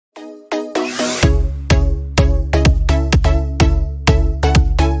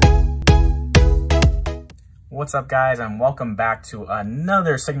What's up, guys, and welcome back to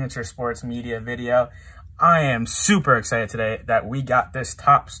another Signature Sports Media video. I am super excited today that we got this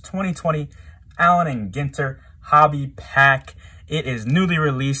Topps 2020 Allen & Ginter Hobby Pack. It is newly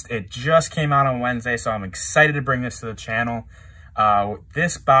released. It just came out on Wednesday, so I'm excited to bring this to the channel.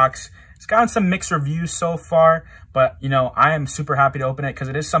 This box, it's gotten some mixed reviews so far, but I am super happy to open it because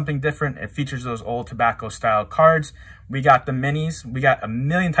it is something different. It features those old tobacco style cards. We got the minis. We got a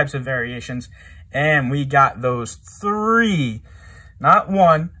million types of variations. And we got those three, not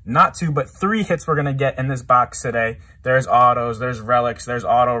one, not two, but three hits we're going to get in this box today. There's autos, there's relics, there's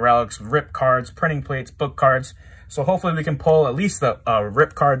auto relics, rip cards, printing plates, book cards. So hopefully we can pull at least a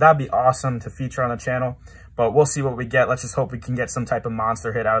rip card. That'd be awesome to feature on the channel. But we'll see what we get. Let's just hope we can get some type of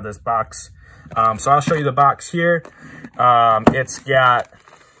monster hit out of this box. So I'll show you the box here. It's got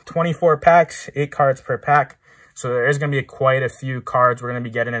 24 packs, 8 cards per pack. So there is going to be quite a few cards we're going to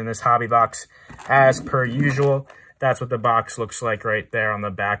be getting in this hobby box as per usual. That's what the box looks like right there on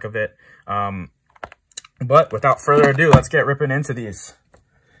the back of it. But without further ado, let's get ripping into these.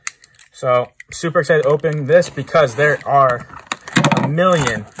 So super excited to open this because there are a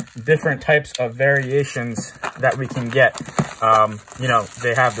million different types of variations that we can get.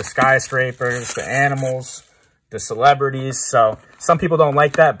 They have the skyscrapers, the animals, the celebrities. So some people don't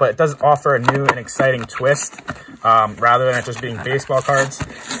like that, but it does offer a new and exciting twist rather than it just being baseball cards.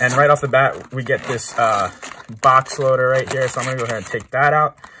 And right off the bat, we get this box loader right here. So I'm gonna go ahead and take that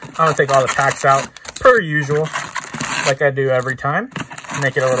out. I'm gonna take all the packs out per usual, like I do every time.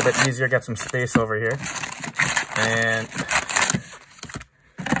 Make it a little bit easier, get some space over here. And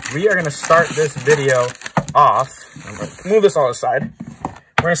we are gonna start this video off. I'm gonna move this all aside.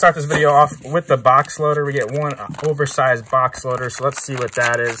 We're going to start this video off with the box loader. We get one oversized box loader, so let's see what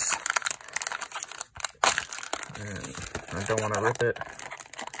that is. And I don't want to rip it.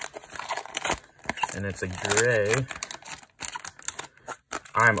 And it's a gray.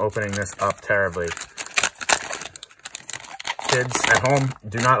 I'm opening this up terribly. Kids at home,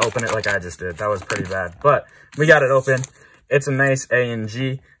 do not open it like I just did. That was pretty bad. But we got it open. It's a nice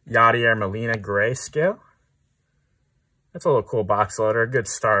A&G Yadier Molina grayscale. That's a little cool box loader. Good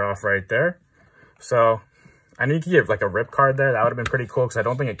start off right there. So I knew you could give like a rip card there. That would have been pretty cool because I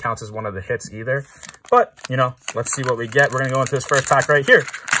don't think it counts as one of the hits either. But, let's see what we get. We're going to go into this first pack right here.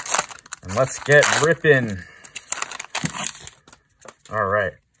 And let's get ripping. All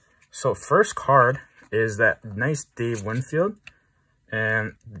right. So first card is that nice Dave Winfield.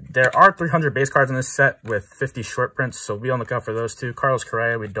 And there are 300 base cards in this set with 50 short prints. So be on the lookout for those two. Carlos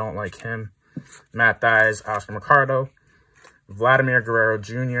Correa, we don't like him. Matt Dies, Oscar Mercado. Vladimir Guerrero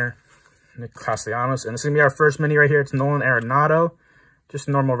Jr., Nick Castellanos, and this is going to be our first mini right here. It's Nolan Arenado, just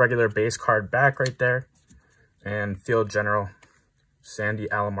normal regular base card back right there, and Field General Sandy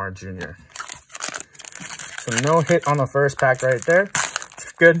Alomar Jr. So no hit on the first pack right there.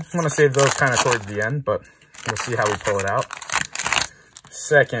 It's good. I'm going to save those kind of towards the end, but we'll see how we pull it out.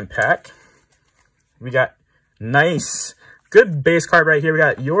 Second pack, we got nice, good base card right here. We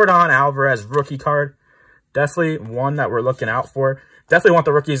got Yordan Alvarez rookie card. Definitely one that we're looking out for. Definitely want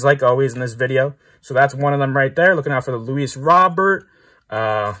the rookies like always in this video. So that's one of them right there. Looking out for the Luis Robert. We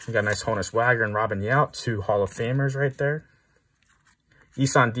got a nice Honus Wagner and Robin Yount, 2 Hall of Famers right there.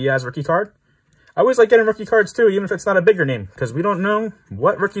 Isan Diaz rookie card. I always like getting rookie cards too, even if it's not a bigger name, because we don't know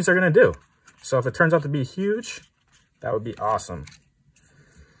what rookies are going to do. So if it turns out to be huge, that would be awesome.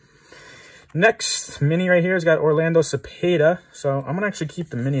 Next mini right here has got Orlando Cepeda. So I'm going to actually keep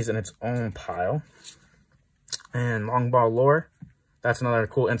the minis in its own pile. And long ball lore. That's another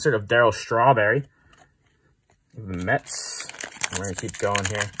cool insert of Darryl Strawberry. The Mets. We're going to keep going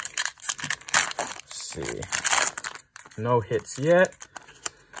here. Let's see. No hits yet.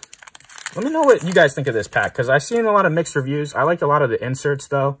 Let me know what you guys think of this pack, because I've seen a lot of mixed reviews. I liked a lot of the inserts,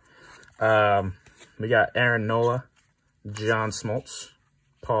 though. We got Aaron Nola, John Smoltz,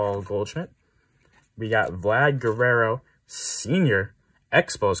 Paul Goldschmidt. We got Vlad Guerrero Sr.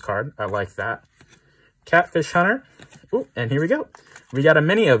 Expos card. I like that. Catfish Hunter. Ooh, and here we go. We got a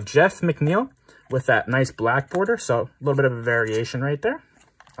mini of Jeff McNeil with that nice black border. So a little bit of a variation right there.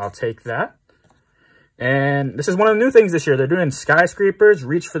 I'll take that. And this is one of the new things this year. They're doing skyscrapers,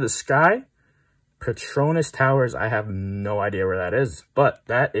 reach for the sky. Petronas Towers. I have no idea where that is, but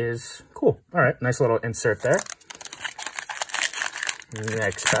that is cool. All right, nice little insert there.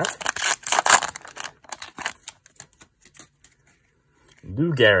 Next pack.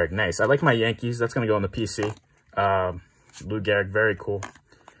 Lou Gehrig, nice. I like my Yankees. That's going to go on the PC. Lou Gehrig, very cool.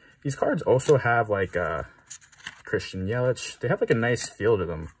 These cards also have like Christian Yelich. They have like a nice feel to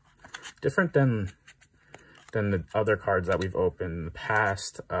them. Different than the other cards that we've opened in the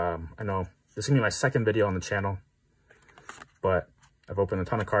past. I know This is going to be my second video on the channel, but I've opened a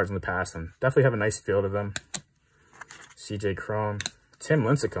ton of cards in the past and definitely have a nice feel to them. CJ Chrome, Tim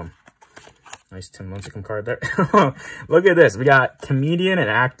Lincecum. Nice Tim Lincecum card there. Look at this. We got comedian and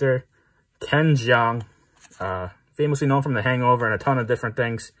actor Ken Jeong, famously known from The Hangover and a ton of different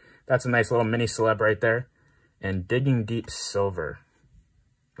things. That's a nice little mini celeb right there. And Digging Deep Silver.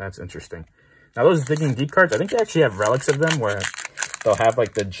 That's interesting. Now, those Digging Deep cards, I think they actually have relics of them where they'll have,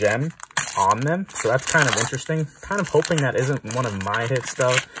 like, the gem on them. So that's kind of interesting. Kind of hoping that isn't one of my hits,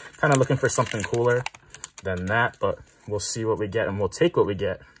 though. Kind of looking for something cooler than that. But we'll see what we get, and we'll take what we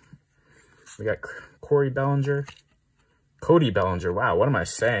get. We got Cody Bellinger. Wow, what am I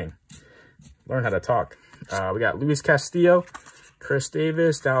saying? Learn how to talk. We got Luis Castillo, Chris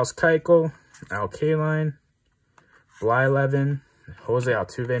Davis, Dallas Keuchel, Al Kaline, Blyleven, Jose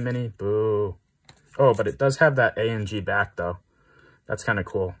Altuve mini. Boo. Oh, but it does have that A and G back, though. That's kind of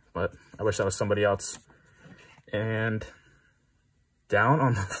cool, but I wish that was somebody else. And down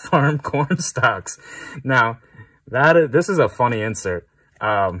on the farm corn stalks. Now, this is a funny insert.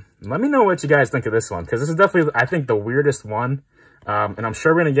 Let me know what you guys think of this one, because this is definitely, I think, the weirdest one. And I'm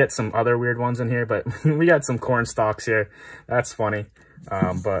sure we're going to get some other weird ones in here, but we got some corn stalks here. That's funny.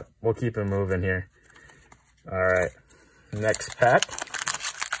 But we'll keep it moving here. All right. Next pack.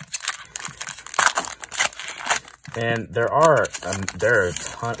 And there are a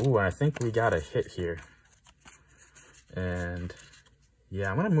ton. Ooh, and I think we got a hit here. And yeah,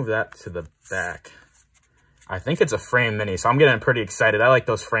 I'm going to move that to the back. I think it's a frame mini, so I'm getting pretty excited. I like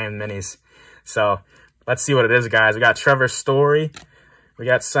those frame minis. So let's see what it is, guys. We got Trevor Story. We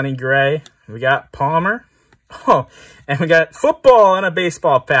got Sonny Gray. We got Palmer. Oh, and we got football and a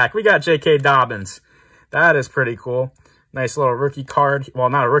baseball pack. We got J.K. Dobbins. That is pretty cool. Nice little rookie card. Well,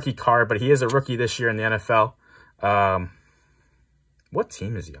 not a rookie card, but he is a rookie this year in the NFL. What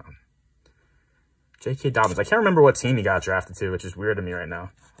team is he on? J.K. Dobbins. I can't remember what team he got drafted to, which is weird to me right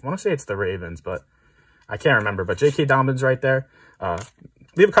now. I want to say it's the Ravens, but I can't remember. But J.K. Dobbins right there.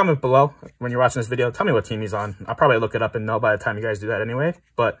 Leave a comment below when you're watching this video. Tell me what team he's on. I'll probably look it up and know by the time you guys do that anyway.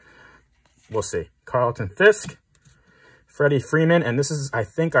 But we'll see. Carlton Fisk. Freddie Freeman. And this is, I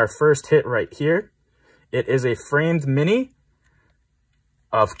think, our first hit right here. It is a framed mini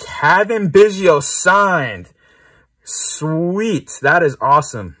of Kevin Biggio signed. Sweet. That is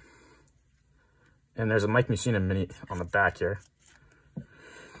awesome. And there's a Mike Mussina mini on the back here.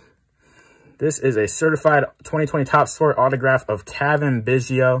 This is a certified 2020 Top Sport autograph of Kevin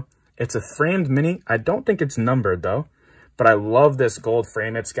Biggio. It's a framed mini. I don't think it's numbered, though. But I love this gold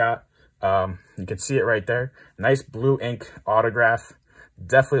frame it's got. You can see it right there. Nice blue ink autograph.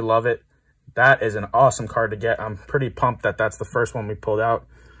 Definitely love it. That is an awesome card to get. I'm pretty pumped that that's the first one we pulled out.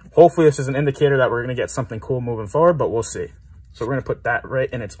 Hopefully, this is an indicator that we're going to get something cool moving forward, but we'll see. So we're going to put that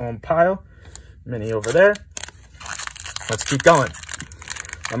right in its own pile. Mini over there. Let's keep going.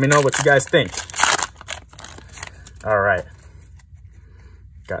 Let me know what you guys think. All right.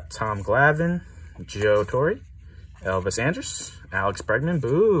 Got Tom Glavine, Joe Torre, Elvis Andrus, Alex Bregman.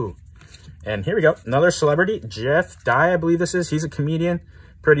 Boo. And here we go. Another celebrity, Jeff Dye, I believe this is. He's a comedian.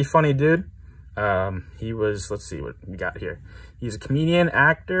 Pretty funny dude. He was, let's see what we got here. He's a comedian,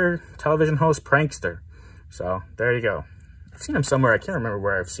 actor, television host, prankster. So there you go. I've seen him somewhere. I can't remember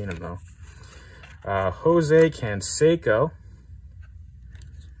where I've seen him, though. Jose Canseco.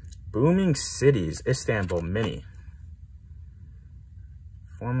 Booming Cities, Istanbul mini.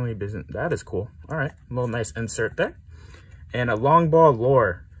 Formerly business. That is cool. All right. A little nice insert there. And a long ball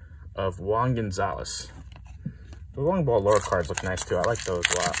lore of Juan Gonzalez. The long ball lore cards look nice too. I like those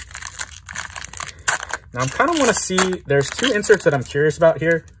a lot. Now, I kind of want to see, there's two inserts that I'm curious about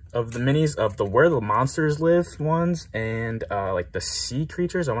here of the minis of the Where the Monsters Live ones and like the sea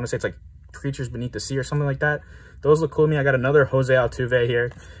creatures. I want to say it's like creatures beneath the sea or something like that. Those look cool to me. I got another Jose Altuve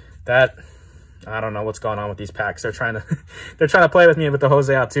here. That, I don't know what's going on with these packs. They're trying to play with me with the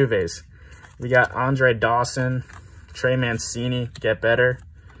Jose Altuves. We got Andre Dawson, Trey Mancini, Get Better,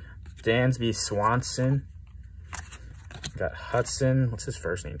 Dansby Swanson. We got Hudson, what's his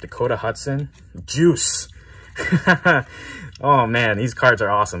first name? Dakota Hudson. Juice. Oh man, these cards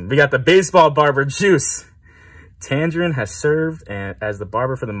are awesome. We got the baseball barber Juice. Tangerine has served as the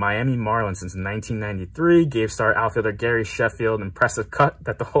barber for the Miami Marlins since 1993, gave star outfielder Gary Sheffield an impressive cut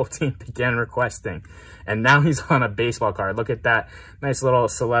that the whole team began requesting. And now he's on a baseball card. Look at that. Nice little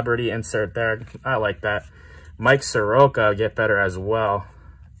celebrity insert there. I like that. Mike Soroka, Get Better as well.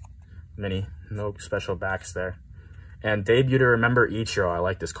 Mini, no special backs there. And debut to remember Ichiro. I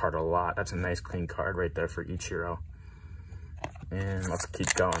like this card a lot. That's a nice clean card right there for Ichiro. And let's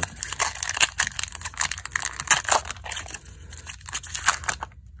keep going.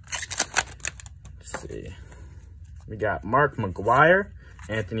 see. We got Mark McGuire,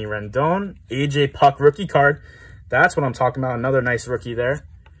 Anthony Rendon, AJ Puck rookie card. That's what I'm talking about. Another nice rookie there.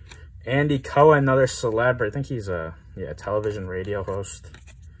 Andy Cohen, another celeb. I think he's a television radio host.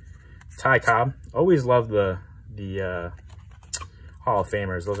 Ty Cobb. Always love the Hall of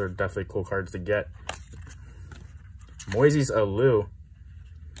Famers. Those are definitely cool cards to get. Moises Alou.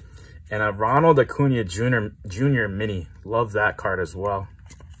 And a Ronald Acuna Jr. mini. Love that card as well.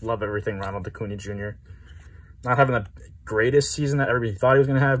 Love everything Ronald Acuna Jr. Not having the greatest season that everybody thought he was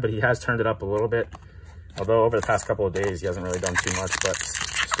going to have, but he has turned it up a little bit. Although over the past couple of days, he hasn't really done too much, but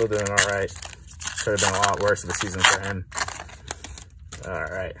still doing all right. Could have been a lot worse of a season for him.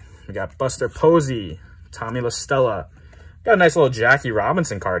 All right. We got Buster Posey, Tommy LaStella. Got a nice little Jackie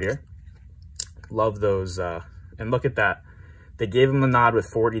Robinson card here. Love those. And look at that. They gave him the nod with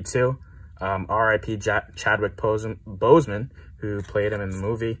 42. R.I.P. Chadwick Boseman, who played him in the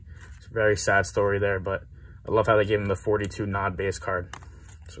movie. It's a very sad story there, but I love how they gave him the 42 nod base card.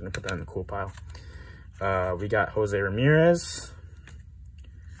 So I'm going to put that in the cool pile. We got Jose Ramirez.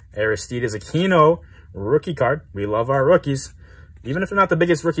 Aristides Aquino, rookie card. We love our rookies. Even if they're not the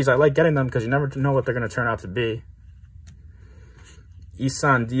biggest rookies, I like getting them because you never know what they're going to turn out to be.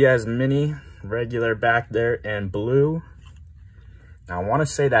 Isan Diaz mini, regular back there, and blue. Now, I want to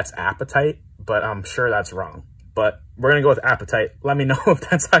say that's Appetite, but I'm sure that's wrong. But we're going to go with Appetite. Let me know if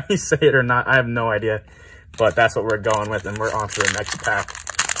that's how you say it or not. I have no idea. But that's what we're going with, and we're on to the next pack.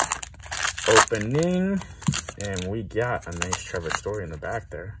 Opening. And we got a nice Trevor Story in the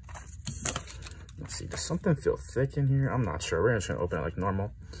back there. Let's see. Does something feel thick in here? I'm not sure. We're just going to open it like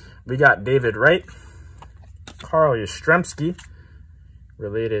normal. We got David Wright. Carl Yastrzemski.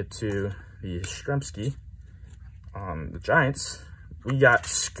 Related to the Yastrzemski on the Giants. We got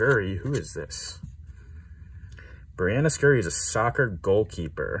Scurry. Who is this? Brianna Scurry is a soccer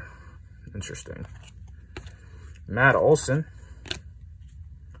goalkeeper. Interesting. Matt Olson.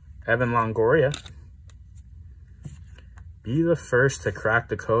 Evan Longoria. Be the first to crack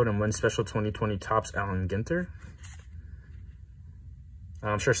the code and win special 2020 Topps Allen Ginter.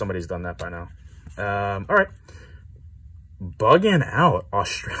 I'm sure somebody's done that by now. All right. Bugging Out.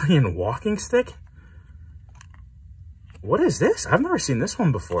 Australian walking stick? What is this? I've never seen this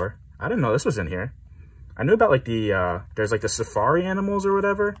one before. I didn't know this was in here. I knew about like the, there's like the safari animals or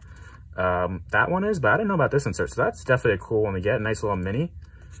whatever. That one is, but I didn't know about this insert. So that's definitely a cool one to get. A nice little mini.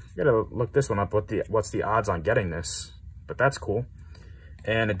 You gotta look this one up. What's the odds on getting this? But that's cool.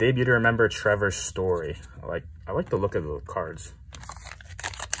 And a debut to remember, Trevor Story. I like the look of the cards.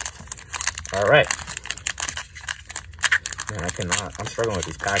 All right. Man, I cannot. I'm struggling with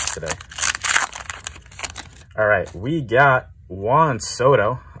these packs today. All right, we got Juan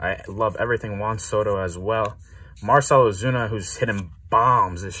Soto. I love everything Juan Soto as well. Marcell Ozuna, who's hitting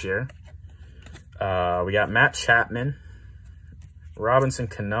bombs this year. We got Matt Chapman. Robinson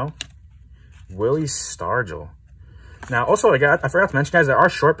Cano. Willie Stargell. Now, also, I forgot to mention, guys, there are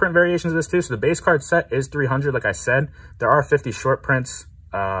short print variations of this, too. So the base card set is 300, like I said. There are 50 short prints.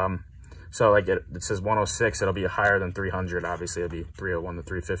 So, like, it says 106. It'll be higher than 300. Obviously, it'll be 301 to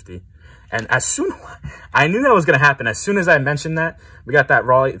 350. And I knew that was going to happen. As soon as I mentioned that, we got that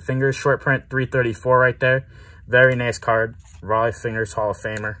Raleigh Fingers short print, 334 right there. Very nice card. Raleigh Fingers Hall of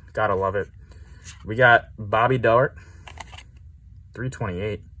Famer. Gotta love it. We got Bobby Dart,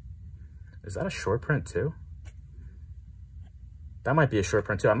 328. Is that a short print, too? That might be a short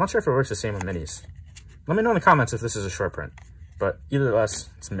print, too. I'm not sure if it works the same with minis. Let me know in the comments if this is a short print. But either less,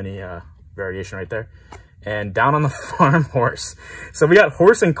 it's a mini variation right there. And Down on the Farm Horse. So we got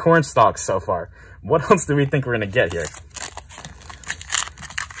horse and corn stalks so far. What else do we think we're going to get here?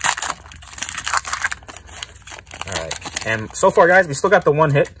 All right. And so far, guys, we still got the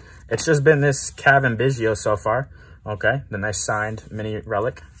one hit. It's just been this Kevin Biggio so far. Okay. The nice signed mini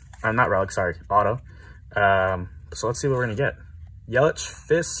relic. Not relic, sorry. Auto. So let's see what we're going to get. Yelich,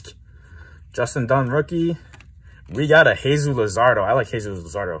 Fisk, Justin Dunn, rookie. We got a Jesus Luzardo. I like Jesus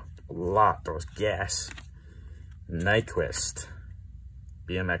Luzardo a lot. Throws gas. Nyquist,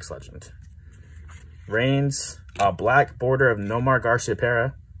 BMX legend. Reigns, a black border of Nomar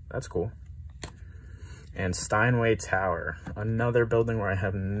Garciaparra. That's cool. And Steinway Tower. Another building where I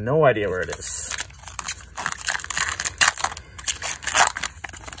have no idea where it is.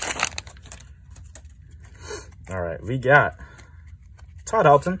 All right, we got Todd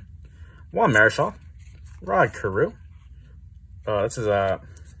Helton, Juan Marichal, Rod Carew. This is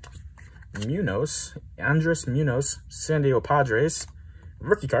Munoz, Andres Munoz, San Diego Padres,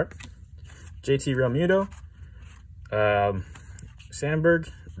 rookie card. JT Realmuto, Sandberg,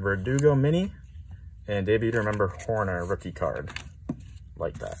 Verdugo mini, and debut to remember Horner rookie card.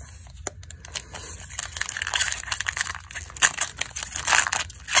 Like that.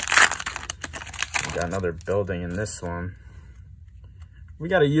 Got another building in this one. We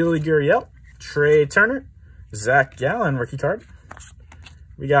got a Yuli Gurriel, Trey Turner, Zach Gallen rookie card.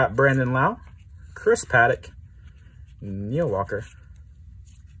 We got Brandon Lau, Chris Paddock, Neil Walker,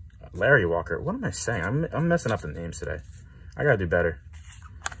 Larry Walker. What am I saying? I'm messing up the names today. I gotta do better.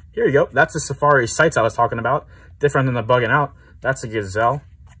 Here you go. That's the Safari Sights I was talking about. Different than the Bugging Out. That's a Gazelle.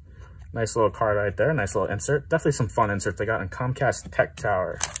 Nice little card right there. Nice little insert. Definitely some fun inserts they got in Comcast Tech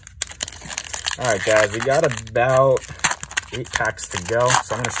Tower. All right, guys. We got about 8 packs to go.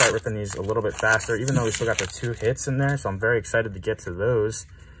 So I'm going to start ripping these a little bit faster, even though we still got the 2 hits in there. So I'm very excited to get to those.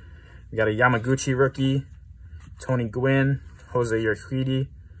 We got a Yamaguchi rookie, Tony Gwynn, Jose Urquidy,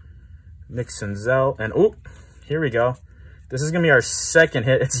 Nick Senzel, and oh, here we go. This is going to be our second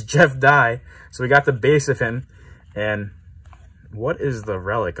hit. It's Jeff Dye. So we got the base of him. And what is the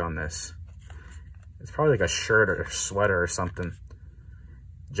relic on this? It's probably like a shirt or a sweater or something.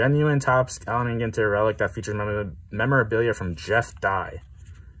 Genuine Topps Allen & Ginter relic that features memorabilia from Jeff Dye.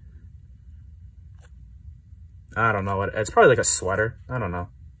 I don't know what. It's probably like a sweater. I don't know.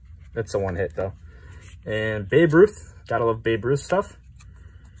 It's a one hit though. And Babe Ruth. Gotta love Babe Ruth stuff.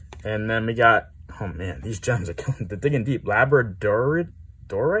 And then we got, oh man, these gems are killing. They're digging deep. Labradorite?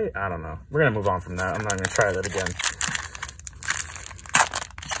 I don't know. We're going to move on from that. I'm not going to try that again.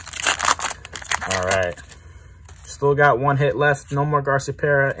 All right. Still got 1 hit left. No more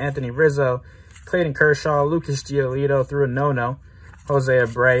Garciaparra, Anthony Rizzo, Clayton Kershaw, Lucas Giolito through a no-no, Jose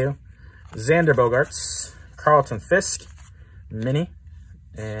Abreu, Xander Bogaerts, Carlton Fisk, Mini,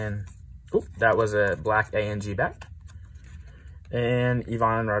 and oop, that was a black ANG back. And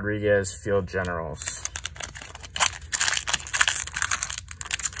Ivan Rodriguez, Field Generals.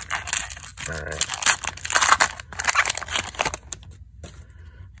 All right.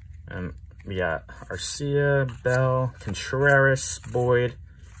 And we got Arcia, Bell, Contreras, Boyd,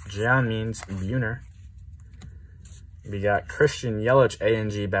 John Means, Buhner. We got Christian Yelich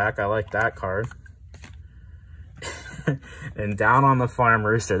ANG back. I like that card. And Down on the Farm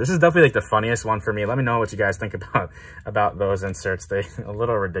Rooster. This is definitely like the funniest one for me. Let me know what you guys think about those inserts. They a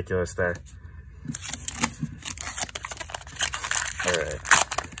little ridiculous there. All right.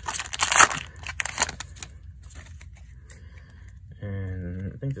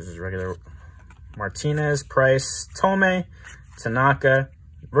 And I think this is regular. Martinez, Price, Tomei, Tanaka,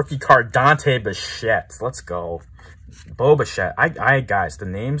 rookie card Dante Bichette. Let's go. Bo Bichette. Guys, the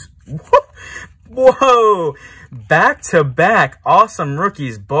names. Whoa! Back to back awesome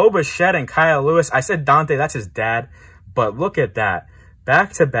rookies. Bo Bichette and Kyle Lewis. I said Dante, that's his dad. But look at that.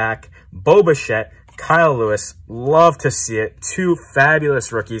 Back to back. Bo Bichette, Kyle Lewis. Love to see it. 2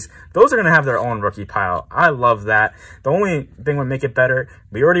 fabulous rookies. Those are going to have their own rookie pile. I love that. The only thing would make it better,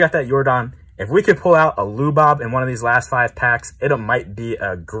 we already got that Yordan. If we could pull out a Lubob in one of these last 5 packs, it might be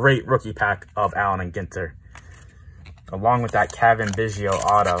a great rookie pack of Allen & Ginter. Along with that Kevin Biggio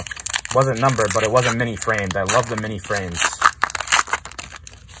auto. Wasn't numbered, but it wasn't mini framed. I love the mini frames.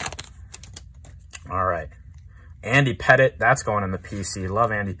 All right. Andy Pettit. That's going in the PC.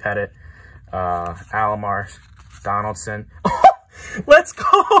 Love Andy Pettit. Alomar. Donaldson. Let's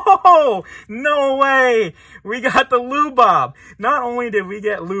go! No way! We got the Lubob. Not only did we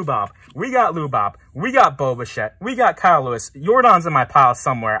get Lubob, we got Bo Bichette, we got Kyle Lewis. Yordan's in my pile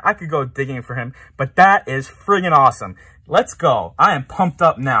somewhere. I could go digging for him, but that is friggin' awesome. Let's go. I am pumped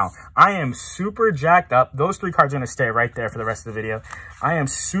up now. I am super jacked up. Those 3 cards are going to stay right there for the rest of the video. I am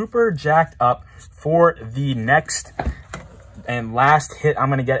super jacked up for the next and last hit I'm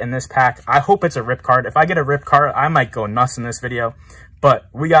going to get in this pack. I hope it's a rip card. If I get a rip card, I might go nuts in this video. But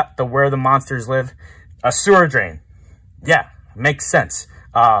we got the Where the Monsters Live. A sewer drain. Yeah, makes sense.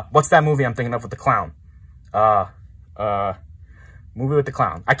 What's that movie I'm thinking of with the clown? Movie with the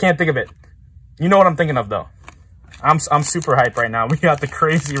clown. I can't think of it. You know what I'm thinking of, though. I'm super hyped right now. We got the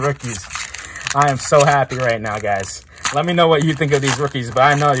crazy rookies. I am so happy right now, guys. Let me know what you think of these rookies, but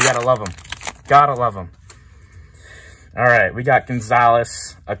I know you gotta love them. Gotta love them. All right, we got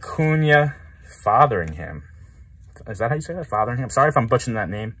Gonzalez, Acuna, Fotheringham. Is that how you say that? Fotheringham? Sorry if I'm butchering that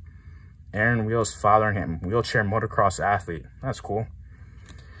name. Aaron Wheels Fotheringham, wheelchair motocross athlete. That's cool.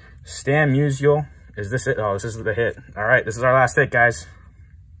 Stan Musial. Is this it? Oh, this is the hit. All right, this is our last hit, guys.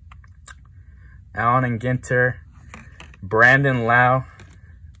 Allen & Ginter, Brandon Lau,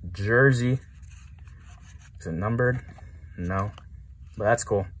 jersey. Is it numbered? No, but that's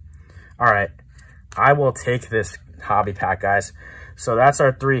cool. All right, I will take this hobby pack, guys. So that's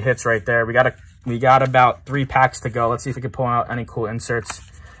our 3 hits right there. We got about 3 packs to go. Let's see if we can pull out any cool inserts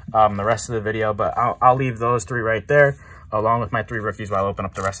the rest of the video, but I'll leave those 3 right there along with my 3 rookies while I open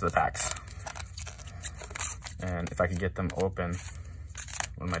up the rest of the packs. And if I can get them open,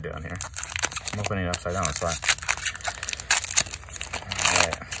 what am I doing here? I'm opening it upside down, that's why. All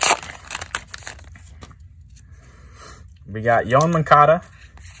right. We got Yoan Moncada.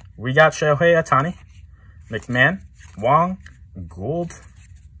 We got Shohei Ohtani, McMahon, Wong, Gould,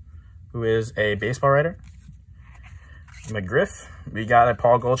 who is a baseball writer, McGriff. We got a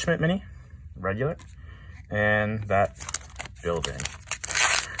Paul Goldschmidt mini, regular, and that building.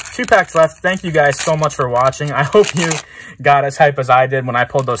 2 packs left. Thank you guys so much for watching. I hope you got as hype as I did when I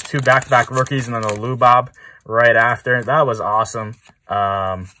pulled those 2 back-to-back rookies and then the Lou Bob right after. That was awesome.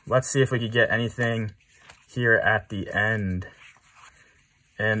 Let's see if we could get anything here at the end.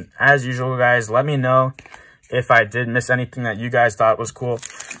 And as usual, guys, let me know if I did miss anything that you guys thought was cool.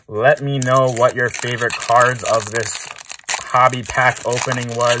 Let me know what your favorite cards of this hobby pack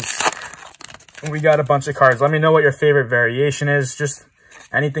opening was. We got a bunch of cards. Let me know what your favorite variation is. Just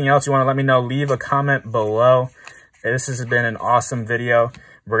anything else you want to let me know, leave a comment below. This has been an awesome video.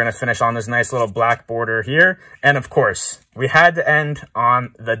 We're going to finish on this nice little black border here. And of course, we had to end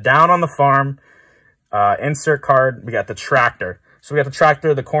on the Down on the Farm insert card. We got the tractor. So we got the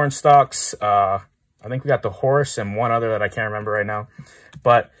tractor, the corn stalks, I think we got the horse and one other that I can't remember right now.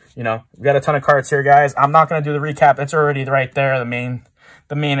 But, you know, we got a ton of cards here, guys. I'm not going to do the recap. It's already right there, the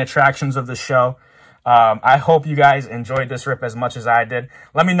main attractions of the show. I hope you guys enjoyed this rip as much as I did.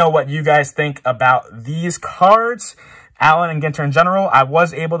 Let me know what you guys think about these cards. Allen and Ginter in general. I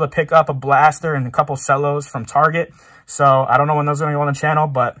was able to pick up a blaster and a couple cellos from Target. So I don't know when those are going to go on the channel,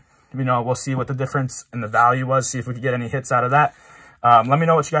 but, you know, we'll see what the difference in the value was, see if we could get any hits out of that. Let me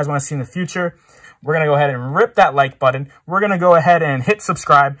know what you guys want to see in the future. We're going to go ahead and rip that like button. We're going to go ahead and hit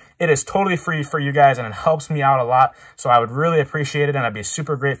subscribe. It is totally free for you guys, and it helps me out a lot. So I would really appreciate it, and I'd be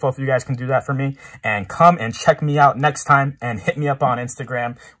super grateful if you guys can do that for me. And come and check me out next time and hit me up on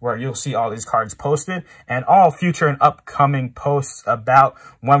Instagram, where you'll see all these cards posted and all future and upcoming posts about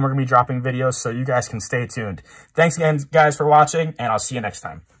when we're going to be dropping videos, so you guys can stay tuned. Thanks again, guys, for watching, and I'll see you next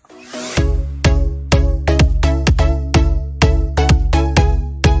time.